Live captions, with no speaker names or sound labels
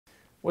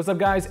What's up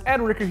guys,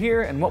 Ed Ricker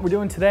here, and what we're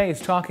doing today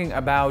is talking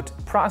about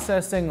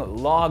processing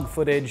log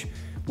footage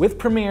with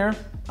Premiere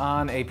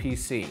on a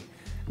PC.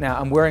 Now,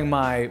 I'm wearing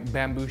my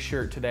bamboo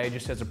shirt today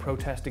just as a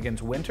protest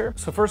against winter.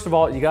 So first of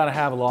all, you gotta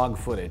have log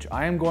footage.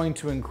 I am going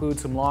to include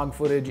some log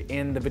footage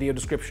in the video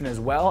description as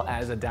well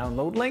as a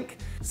download link.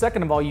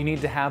 Second of all, you need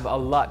to have a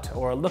LUT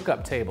or a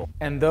lookup table,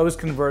 and those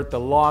convert the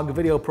log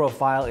video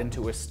profile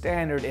into a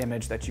standard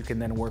image that you can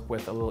then work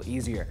with a little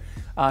easier.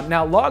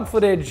 Now, log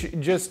footage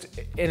just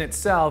in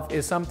itself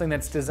is something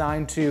that's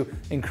designed to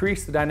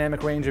increase the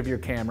dynamic range of your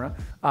camera,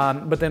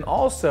 but then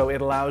also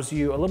it allows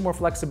you a little more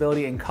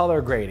flexibility in color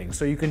grading.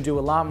 So you can do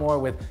a lot more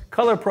with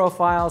color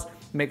profiles,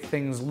 make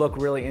things look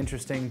really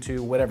interesting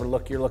to whatever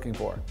look you're looking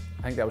for.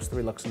 I think that was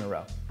 3 looks in a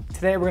row.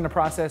 Today we're going to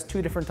process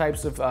 2 different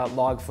types of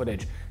log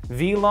footage.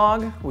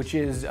 Vlog, which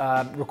is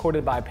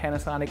recorded by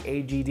Panasonic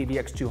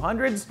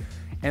AG-DVX200s,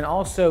 and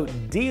also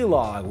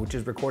D-Log, which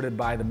is recorded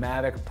by the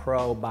Mavic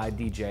Pro by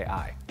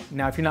DJI.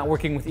 Now, if you're not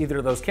working with either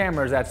of those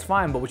cameras, that's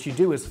fine, but what you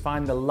do is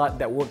find the LUT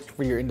that works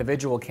for your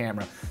individual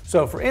camera.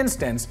 So for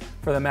instance,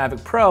 for the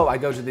Mavic Pro, I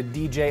go to the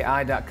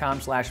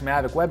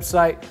dji.com/Mavic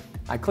website,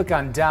 I click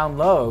on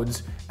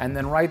Downloads, and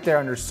then right there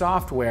under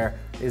Software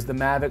is the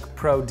Mavic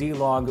Pro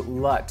D-Log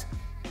LUT,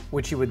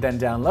 which you would then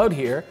download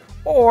here,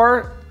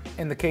 or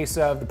in the case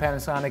of the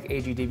Panasonic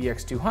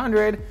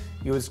AG-DVX200,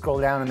 you would scroll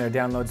down on their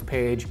downloads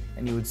page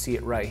and you would see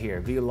it right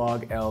here,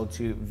 Vlog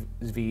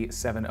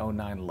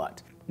L2V709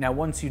 LUT. Now,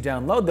 once you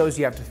download those,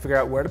 you have to figure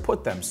out where to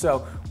put them.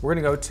 So we're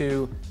gonna go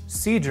to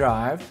C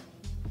Drive,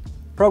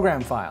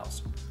 Program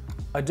Files,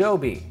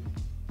 Adobe,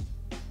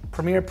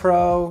 Premiere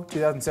Pro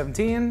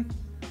 2017,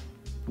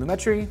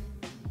 Lumetri,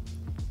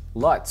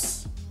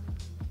 LUTs,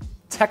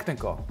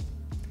 Technical,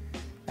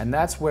 and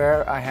that's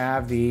where I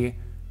have the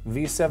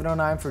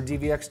V709 for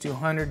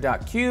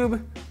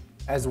DVX200.cube,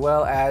 as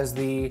well as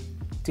the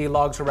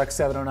D-Logs for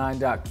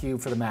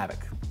Rec709.cube for the Mavic,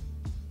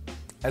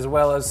 as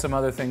well as some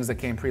other things that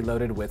came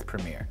preloaded with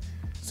Premiere.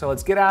 So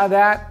let's get out of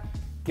that,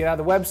 get out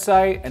of the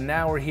website, and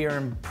now we're here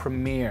in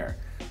Premiere.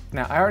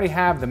 Now, I already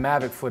have the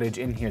Mavic footage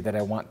in here that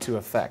I want to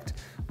affect,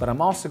 but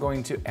I'm also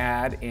going to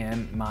add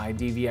in my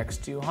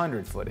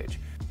DVX200 footage.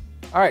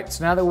 All right,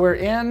 so now that we're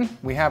in,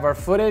 we have our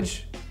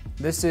footage.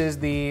 This is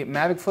the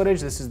Mavic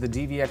footage, this is the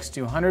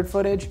DVX200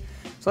 footage.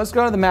 So let's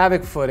go to the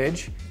Mavic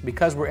footage.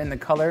 Because we're in the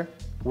color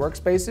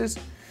workspaces,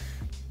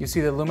 you see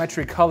the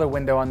Lumetri color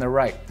window on the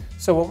right.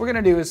 So what we're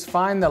gonna do is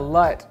find the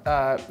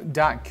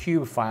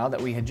LUT.cube file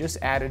that we had just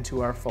added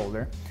to our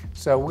folder.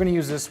 So we're gonna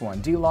use this one,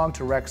 D-Log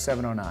to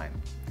Rec709.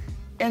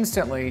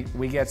 Instantly,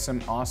 we get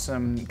some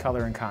awesome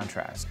color and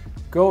contrast.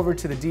 Go over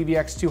to the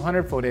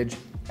DVX200 footage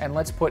and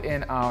let's put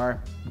in our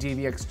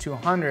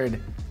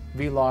DVX200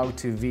 Vlog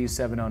to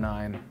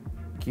V709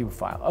 cube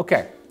file.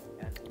 Okay,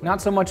 not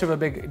so much of a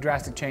big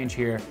drastic change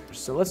here.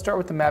 So let's start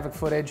with the Mavic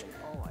footage.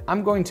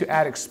 I'm going to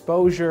add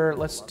exposure.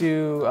 Let's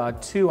do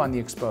 2 on the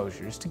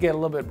exposure, just to get a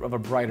little bit of a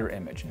brighter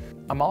image.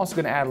 I'm also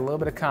gonna add a little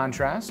bit of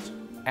contrast,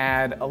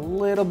 add a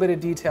little bit of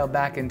detail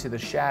back into the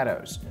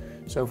shadows.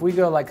 So if we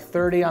go like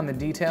 30 on the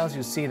details,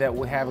 you'll see that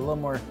we have a little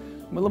more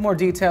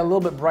detail, a little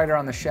bit brighter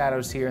on the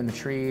shadows here in the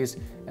trees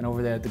and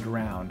over there at the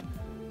ground.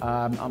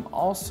 I'm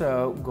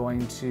also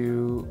going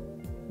to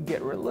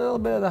get a little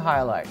bit of the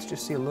highlights,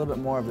 just see a little bit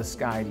more of the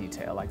sky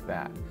detail like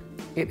that.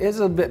 It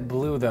is a bit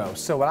blue though,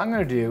 so what I'm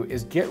gonna do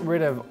is get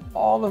rid of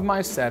all of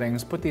my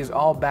settings, put these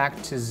all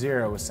back to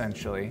 0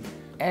 essentially,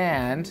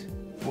 and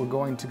we're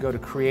going to go to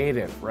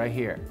Creative right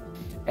here.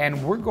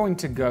 And we're going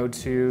to go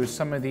to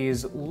some of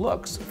these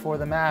looks for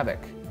the Mavic.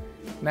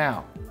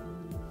 Now,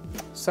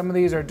 some of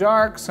these are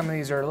dark, some of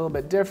these are a little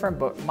bit different,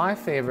 but my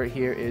favorite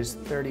here is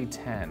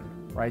 3010,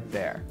 right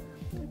there.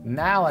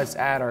 Now let's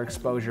add our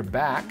exposure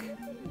back.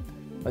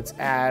 Let's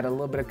add a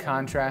little bit of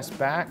contrast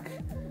back.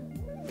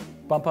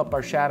 Bump up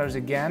our shadows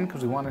again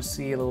because we want to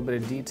see a little bit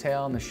of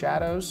detail in the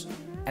shadows.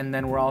 And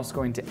then we're also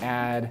going to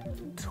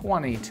add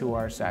 20 to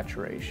our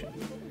saturation.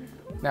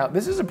 Now,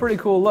 this is a pretty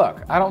cool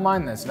look. I don't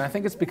mind this, and I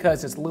think it's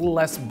because it's a little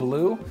less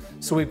blue,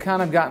 so we've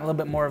kind of gotten a little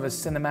bit more of a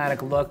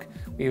cinematic look.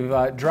 We've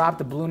dropped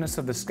the blueness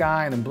of the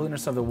sky and the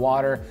blueness of the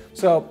water.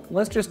 So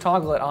let's just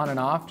toggle it on and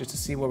off just to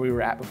see where we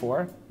were at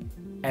before.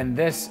 And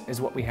this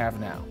is what we have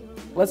now.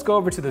 Let's go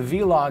over to the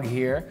Vlog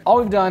here. All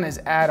we've done is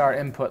add our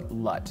input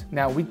LUT.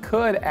 Now we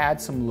could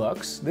add some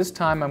looks. This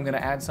time I'm gonna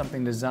add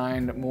something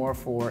designed more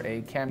for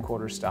a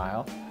camcorder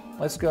style.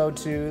 Let's go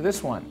to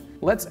this one.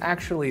 Let's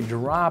actually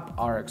drop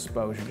our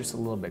exposure just a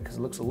little bit because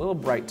it looks a little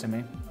bright to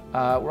me.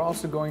 We're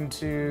also going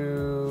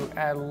to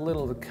add a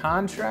little of the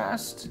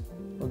contrast.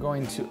 We're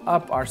going to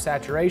up our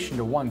saturation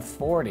to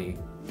 140.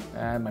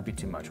 That might be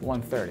too much,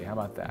 130, how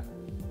about that?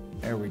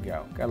 There we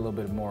go, got a little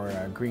bit more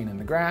green in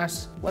the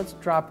grass. Let's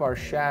drop our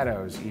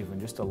shadows even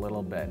just a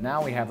little bit.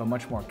 Now we have a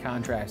much more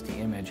contrasty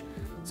image,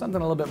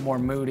 something a little bit more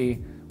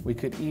moody. We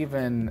could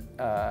even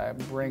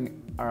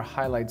bring our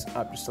highlights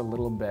up just a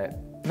little bit.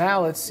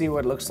 Now let's see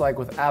what it looks like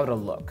without a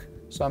look.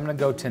 So I'm gonna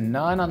go to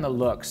none on the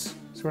looks.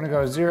 So we're gonna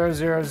go 0,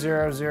 0,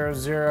 0, 0,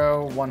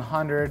 0,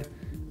 100,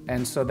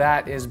 and so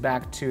that is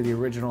back to the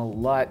original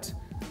LUT.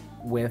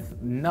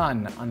 with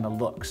none on the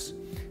looks.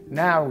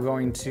 Now we're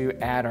going to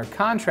add our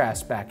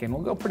contrast back in.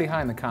 We'll go pretty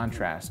high in the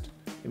contrast,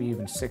 maybe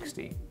even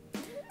 60.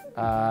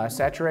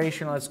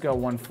 Saturation, let's go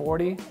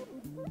 140.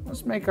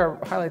 Let's make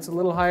our highlights a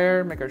little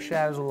higher, make our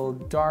shadows a little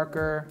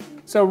darker.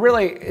 So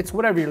really, it's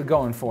whatever you're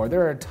going for.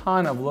 There are a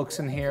ton of looks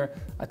in here,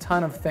 a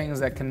ton of things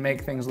that can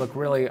make things look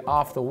really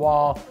off the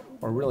wall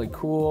or really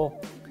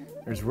cool.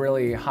 There's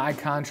really high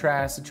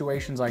contrast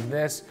situations like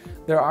this.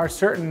 There are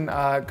certain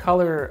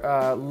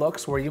color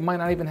looks where you might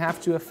not even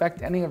have to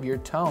affect any of your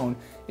tone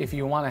if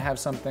you want to have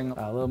something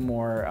a little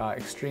more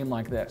extreme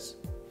like this.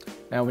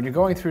 Now, when you're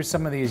going through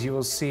some of these, you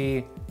will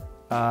see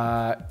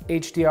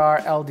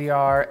HDR,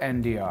 LDR,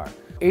 NDR.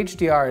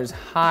 HDR is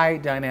high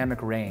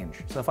dynamic range.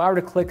 So if I were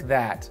to click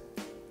that,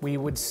 we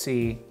would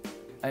see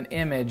an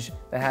image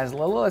that has a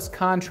little less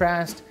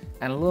contrast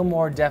and a little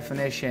more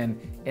definition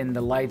in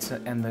the lights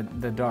and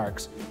the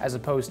darks, as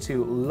opposed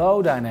to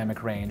low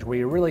dynamic range, where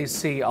you really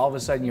see all of a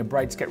sudden your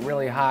brights get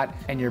really hot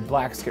and your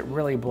blacks get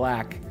really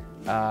black,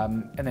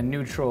 and then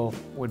neutral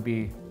would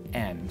be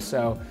N.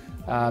 So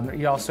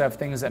you also have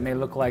things that may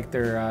look like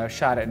they're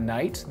shot at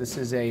night. This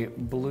is a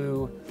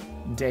blue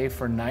day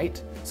for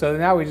night. So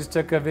now we just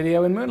took a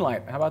video in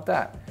moonlight. How about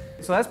that?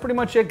 So that's pretty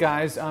much it,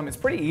 guys. It's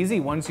pretty easy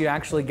once you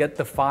actually get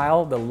the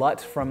file, the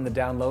LUT from the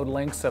download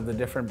links of the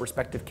different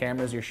respective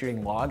cameras you're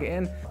shooting log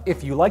in.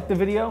 If you like the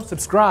video,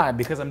 subscribe,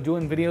 because I'm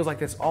doing videos like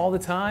this all the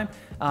time.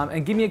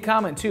 And give me a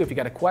comment too if you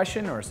got a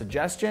question or a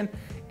suggestion.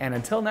 And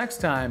until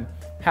next time,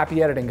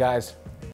 happy editing, guys.